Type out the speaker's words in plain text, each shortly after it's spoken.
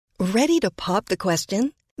Ready to pop the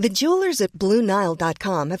question? The jewelers at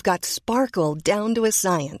BlueNile.com have got sparkle down to a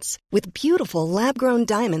science with beautiful lab-grown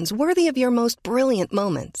diamonds worthy of your most brilliant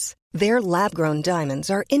moments. Their lab-grown diamonds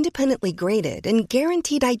are independently graded and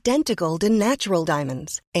guaranteed identical to natural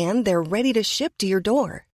diamonds, and they're ready to ship to your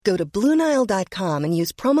door. Go to BlueNile.com and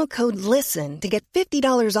use promo code LISTEN to get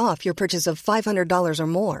 $50 off your purchase of $500 or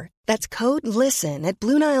more. That's code LISTEN at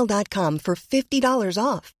BlueNile.com for $50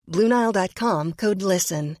 off. BlueNile.com, code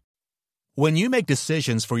LISTEN. When you make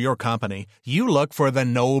decisions for your company, you look for the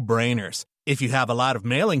no-brainers. If you have a lot of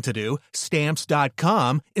mailing to do,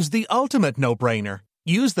 Stamps.com is the ultimate no-brainer.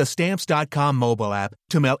 Use the Stamps.com mobile app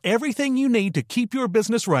to mail everything you need to keep your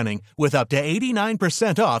business running with up to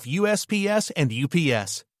 89% off USPS and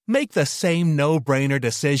UPS. Make the same no-brainer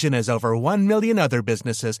decision as over 1 million other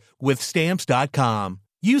businesses with Stamps.com.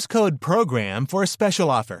 Use code PROGRAM for a special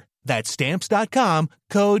offer. That's Stamps.com,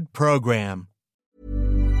 code PROGRAM.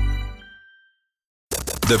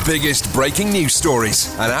 The biggest breaking news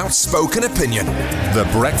stories and outspoken opinion. The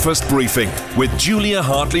Breakfast Briefing with Julia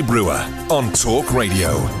Hartley-Brewer on Talk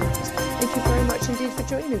Radio. Thank you very much indeed for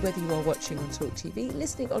joining me, whether you are watching on Talk TV,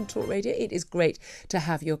 listening on Talk Radio. It is great to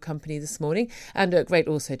have your company this morning, and great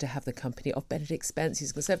also to have the company of Benedict Spence,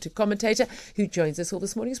 who's a Conservative commentator, who joins us all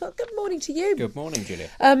this morning as well. Good morning to you. Good morning, Julia.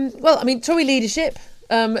 Tory leadership,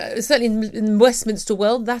 certainly in Westminster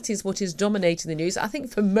world, that is what is dominating the news. I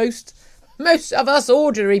think for most of us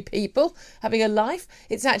ordinary people having a life,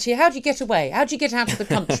 it's actually how do you get away? How do you get out of the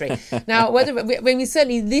country? Now,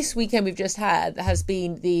 certainly this weekend we've just had has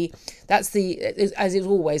been as is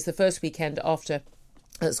always, the first weekend after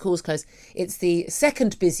schools closed. It's the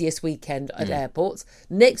second busiest weekend at airports.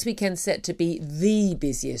 Next weekend set to be the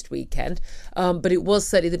busiest weekend, but it was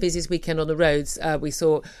certainly the busiest weekend on the roads. We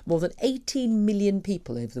saw more than 18 million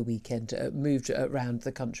people over the weekend moved around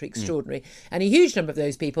the country. Extraordinary. And a huge number of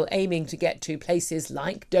those people aiming to get to places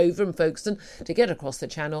like Dover and Folkestone, to get across the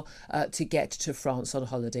Channel, to get to France on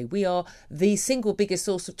holiday. We are the single biggest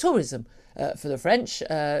source of tourism for the French,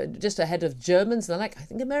 just ahead of Germans. And I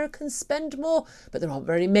think Americans spend more, but there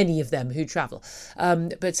aren't very many of them who travel.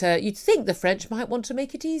 But you'd think the French might want to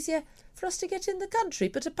make it easier for us to get in the country,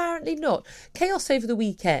 but apparently not. Chaos over the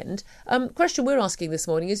weekend. Question we're asking this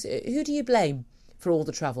morning is, who do you blame for all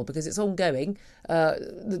the travel? Because it's ongoing.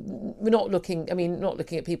 We're not looking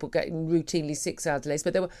at people getting routinely 6-hour delays,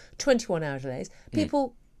 but there were 21-hour delays.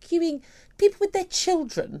 People queuing, people with their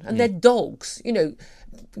children and their dogs,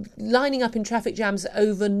 lining up in traffic jams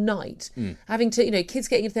overnight, having to, kids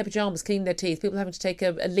getting into their pyjamas, cleaning their teeth, people having to take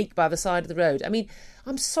a leak by the side of the road. I mean,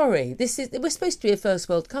 I'm sorry, we're supposed to be a first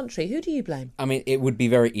world country. Who do you blame? I mean, it would be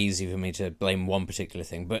very easy for me to blame one particular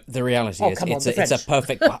thing, but the reality is it's a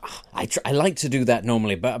perfect... I like to do that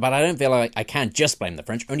normally, but I don't feel like I can just blame the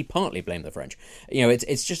French, only partly blame the French.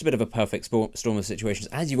 It's just a bit of a perfect storm of situations.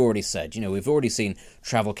 As you've already said, we've already seen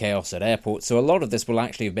travel chaos at airports, so a lot of this will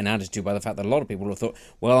actually have been added to by the fact that a lot of people have thought,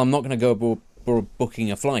 well, I'm not going to go aboard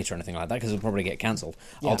booking a flight or anything like that because it'll probably get cancelled.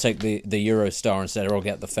 Yeah. I'll take the Eurostar instead, or I'll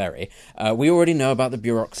get the ferry. We already know about the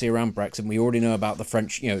bureaucracy around Brexit. We already know about the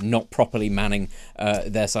French, not properly manning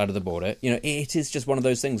their side of the border. It is just one of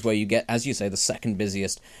those things where you get, as you say, the second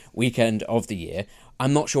busiest weekend of the year.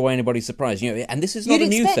 I'm not sure why anybody's surprised. And this is not a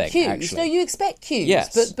new thing, queues. Actually. No, you expect queues,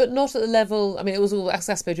 yes. but not at the level... I mean, it was all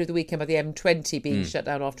exacerbated over the weekend by the M20 being shut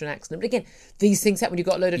down after an accident. But again, these things happen when you've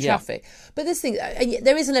got a load of traffic. But this thing,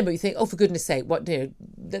 there is an element where you think, oh, for goodness sake,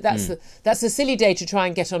 that's a silly day to try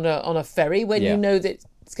and get on a ferry when you know that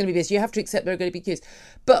it's going to be busy. You have to accept there are going to be queues.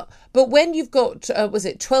 But when you've got,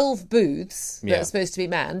 12 booths that are supposed to be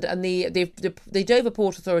manned, and the Dover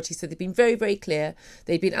Port Authority said they've been very, very clear.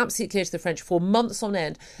 They've been absolutely clear to the French for months on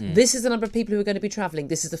end. This is the number of people who are going to be travelling.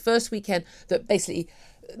 This is the first weekend that basically...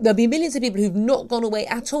 There'll be millions of people who've not gone away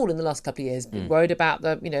at all in the last couple of years, worried about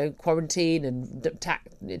the quarantine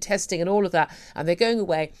and testing and all of that, and they're going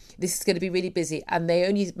away. This is going to be really busy, and they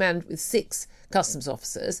only manned with 6 customs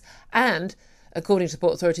officers, and according to the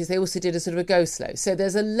port authorities, they also did a sort of a go slow. So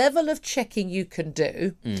there's a level of checking you can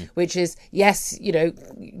do, which is, yes,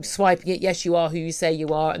 swiping it, yes, you are who you say you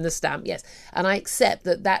are, and the stamp, yes. And I accept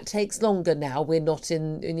that takes longer now. We're not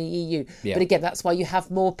in the EU. Yeah. But again, that's why you have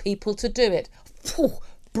more people to do it.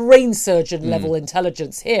 Brain surgeon level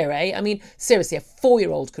intelligence here, eh? I mean, seriously, a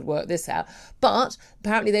 4-year-old could work this out. But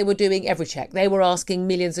apparently they were doing every check. They were asking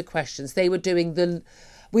millions of questions. They were doing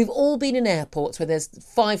We've all been in airports where there's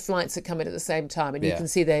 5 flights that come in at the same time, and you can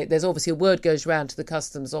see there's obviously a word goes round to the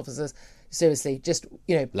customs officers. seriously, just,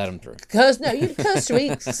 let them through. You curse to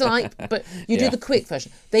eat, slight, but you do the quick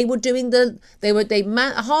version. They were doing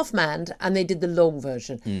half manned, and they did the long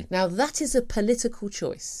version. Now that is a political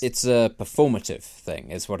choice. It's a performative thing,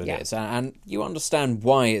 is what it is, and you understand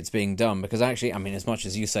why it's being done, because actually, I mean, as much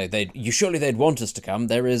as you say surely they'd want us to come,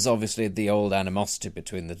 there is obviously the old animosity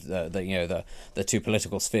between the two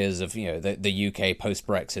political spheres of the UK post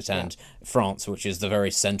Brexit and France, which is the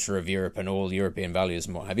very centre of Europe and all European values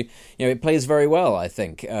and what have you. It plays very well, I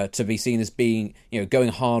think, to be seen as being, going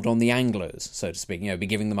hard on the Anglos, so to speak, be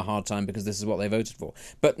giving them a hard time because this is what they voted for.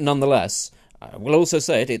 But nonetheless, I will also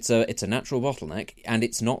say it's a natural bottleneck, and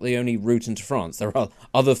it's not the only route into France. There are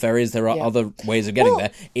other ferries, there are other ways of getting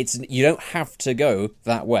there. You don't have to go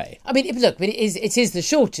that way. I mean, look, it is the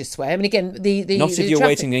shortest way. I mean, again, not if you're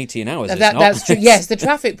waiting 18 hours. That's true. Yes, the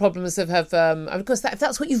traffic problems have of course, if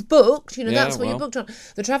that's what you've booked, that's what you've booked on.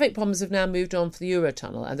 The traffic problems have now moved on for the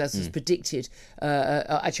Eurotunnel, and as was predicted,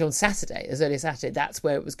 actually on Saturday, as early as Saturday, that's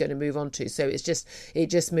where it was going to move on to. So it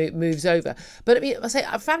just moves over. But I mean, I say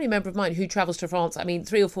a family member of mine who travels to France,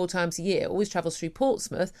 3 or 4 times a year, always travels through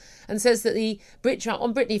Portsmouth, and says that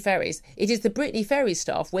on Brittany ferries, it is the Brittany ferry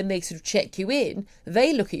staff, when they sort of check you in,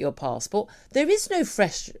 they look at your passport. There is no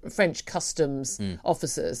French customs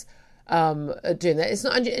officers doing that. It's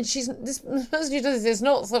not, and this person who does this is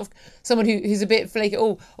not sort of someone who's a bit flaky.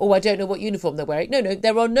 I don't know what uniform they're wearing. No,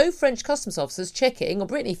 there are no French customs officers checking on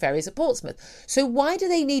Brittany ferries at Portsmouth. So why do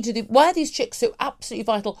they need to do? Why are these checks so absolutely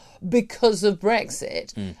vital because of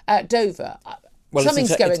Brexit at Dover? Well,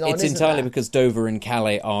 something's going on. It's entirely because Dover and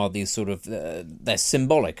Calais are these sort of they're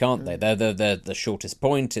symbolic, aren't they? They're the shortest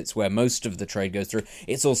point. It's where most of the trade goes through.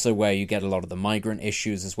 It's also where you get a lot of the migrant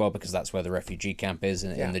issues as well, because that's where the refugee camp is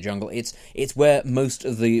in the jungle. It's where most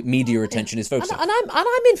of the media attention is focused. And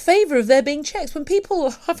I'm in favour of there being checks. When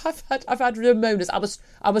people I've had Ramonas.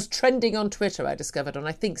 I was trending on Twitter. I discovered on,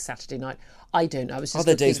 I think, Saturday night. I don't know. I was just Are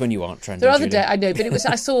there days when you aren't trending? There are other days, I know, but it was.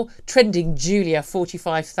 I saw trending Julia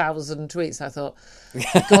 45,000 tweets. I thought,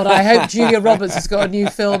 God, I hope Julia Roberts has got a new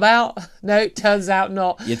film out. No, turns out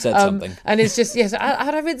not. You'd said something. And it's just, yes.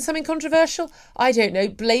 Had I written something controversial? I don't know.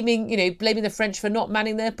 Blaming the French for not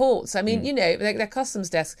manning their ports. I mean, their customs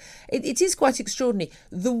desks. It is quite extraordinary.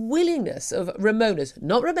 The willingness of Ramonas,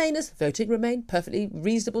 not Remainers, voting Remain, perfectly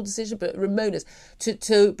reasonable decision, but Ramonas,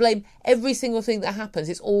 to blame every single thing that happens.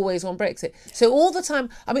 It's always on Brexit. So all the time,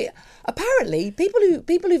 I mean, apparently people who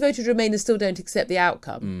voted Remainers still don't accept the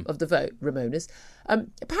outcome of the vote, Ramonas.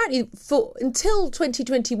 Apparently, until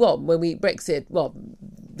 2021, when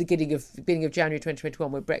beginning of January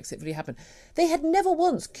 2021, when Brexit really happened, they had never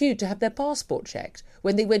once queued to have their passport checked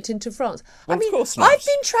when they went into France. Well, of course not. I've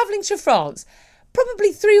been travelling to France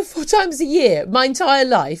probably 3 or 4 times a year my entire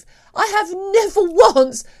life. I have never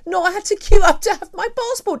once not had to queue up to have my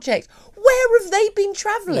passport checked. Where have they been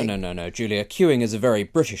travelling? No, Julia. Queuing is a very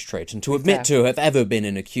British trait, and to admit to have ever been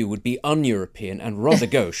in a queue would be un-European and rather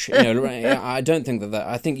gauche. I don't think that.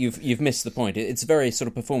 I think you've missed the point. It's a very sort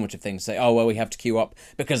of performative thing to say, oh, well, we have to queue up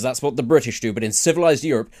because that's what the British do. But in civilised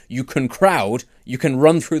Europe, you can crowd, you can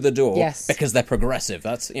run through the door because they're progressive.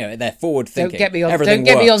 That's they're forward thinking. Don't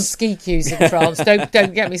get me on ski queues in France. Don't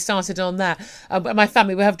get me started on that. My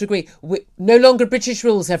family will have to agree. No longer British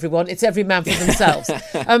rules, everyone. It's every man for themselves.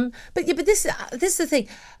 But this is the thing.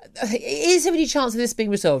 Is there any chance of this being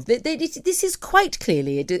resolved? This is quite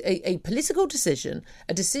clearly a political decision,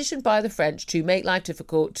 a decision by the French to make life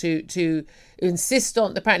difficult, to insist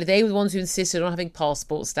on. Apparently, they were the ones who insisted on having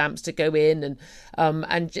passport stamps to go in, and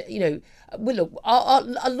look,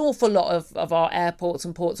 an awful lot of our airports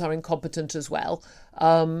and ports are incompetent as well.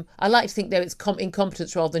 I like to think though it's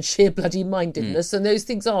incompetence rather than sheer bloody mindedness, and those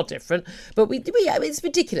things are different. But it's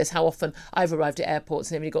ridiculous how often I've arrived at airports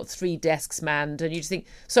and they've only got 3 desks manned, and you just think,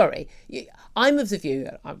 sorry, I'm of the view,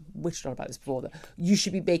 I've wished on about this before, that you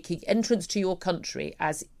should be making entrance to your country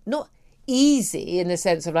as not easy in the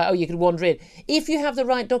sense of you can wander in. If you have the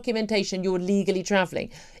right documentation, you're legally travelling.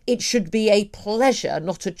 It should be a pleasure,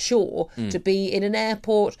 not a chore, to be in an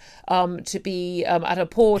airport, to be at a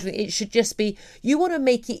port. It should just be, you want to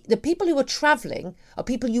make it, the people who are travelling are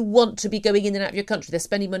people you want to be going in and out of your country. They're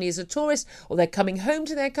spending money as a tourist, or they're coming home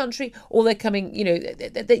to their country, or they're coming,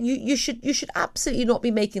 you should absolutely not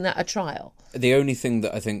be making that a trial. The only thing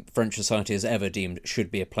that I think French society has ever deemed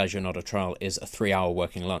should be a pleasure, not a trial, is a 3-hour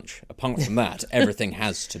working lunch. Apart from that, everything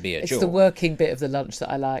has to be a chore. It's the working bit of the lunch that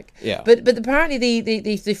I like. Yeah. But apparently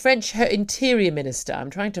the French Interior Minister, I'm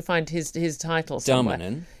trying to find his title somewhere.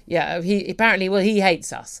 Darmanin. Yeah, he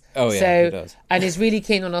hates us. Oh, yeah, he does. And is really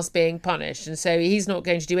keen on us being punished, and so he's not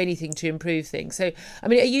going to do anything to improve things. So,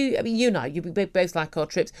 you and I, you both like our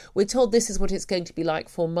trips. We're told this is what it's going to be like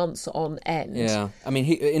for months on end. Yeah,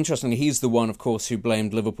 interestingly, he's the one, of course, who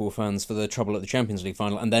blamed Liverpool fans for the trouble at the Champions League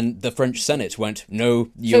final, and then the French Senate went, "No,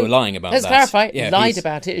 you were lying about that." Let's clarify, lied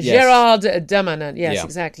about it. Yes. Gérard Darmanin, yes,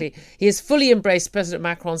 exactly. He has fully embraced President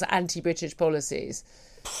Macron's anti-British policies.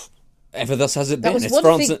 Ever thus has it been. It's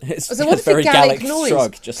France. It's a very Gallic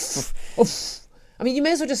shrug. Just. You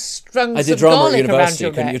may as well just strung I some did drama garlic at university, around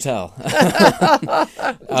your couldn't neck. you tell?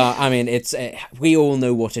 It's we all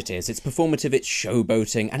know what it is. It's performative, it's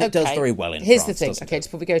showboating, and it does very well in Here's France. The thing. Okay, just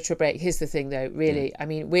before we go to a break, here's the thing, though. Really,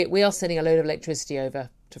 we are sending a load of electricity over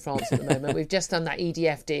to France at the moment. We've just done that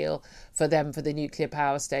EDF deal for them for the nuclear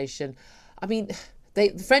power station.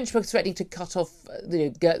 The French were threatening to cut off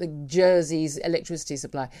the Jersey's electricity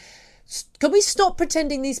supply. Can we stop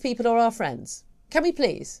pretending these people are our friends? Can we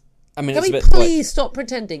please? Can we please stop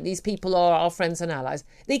pretending these people are our friends and allies?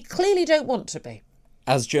 They clearly don't want to be.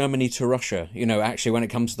 As Germany to Russia, actually when it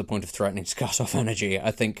comes to the point of threatening to cut off energy,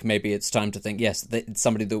 I think maybe it's time to think, yes, it's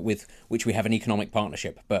somebody with which we have an economic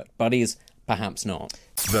partnership, but buddies, perhaps not.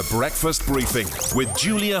 The Breakfast Briefing with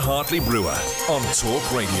Julia Hartley-Brewer on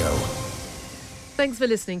Talk Radio. Thanks for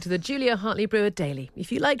listening to the Julia Hartley-Brewer Daily.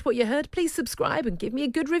 If you liked what you heard, please subscribe and give me a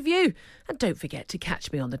good review. And don't forget to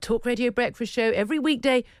catch me on the Talk Radio Breakfast Show every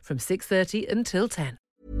weekday from 6:30 until 10.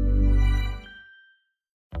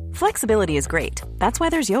 Flexibility is great. That's why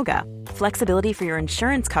there's yoga. Flexibility for your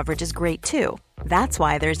insurance coverage is great too. That's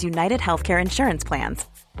why there's United Healthcare Insurance Plans.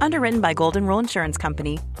 Underwritten by Golden Rule Insurance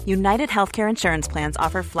Company, United Healthcare Insurance Plans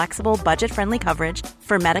offer flexible, budget-friendly coverage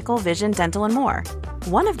for medical, vision, dental, and more.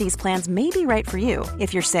 One of these plans may be right for you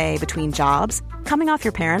if you're, say, between jobs, coming off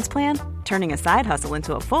your parents' plan, turning a side hustle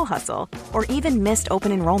into a full hustle, or even missed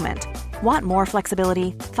open enrollment. Want more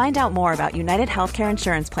flexibility? Find out more about United Healthcare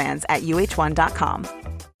Insurance Plans at uh1.com.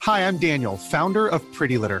 Hi, I'm Daniel, founder of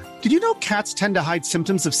Pretty Litter. Did you know cats tend to hide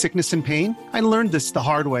symptoms of sickness and pain? I learned this the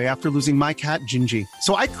hard way after losing my cat, Gingy.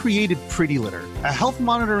 So I created Pretty Litter, a health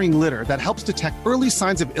monitoring litter that helps detect early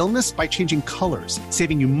signs of illness by changing colors,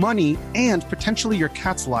 saving you money and potentially your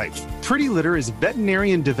cat's life. Pretty Litter is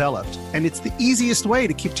veterinarian developed, and it's the easiest way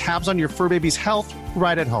to keep tabs on your fur baby's health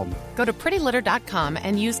right at home. Go to prettylitter.com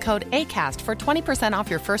and use code ACAST for 20% off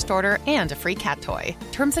your first order and a free cat toy.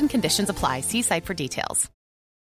 Terms and conditions apply. See site for details.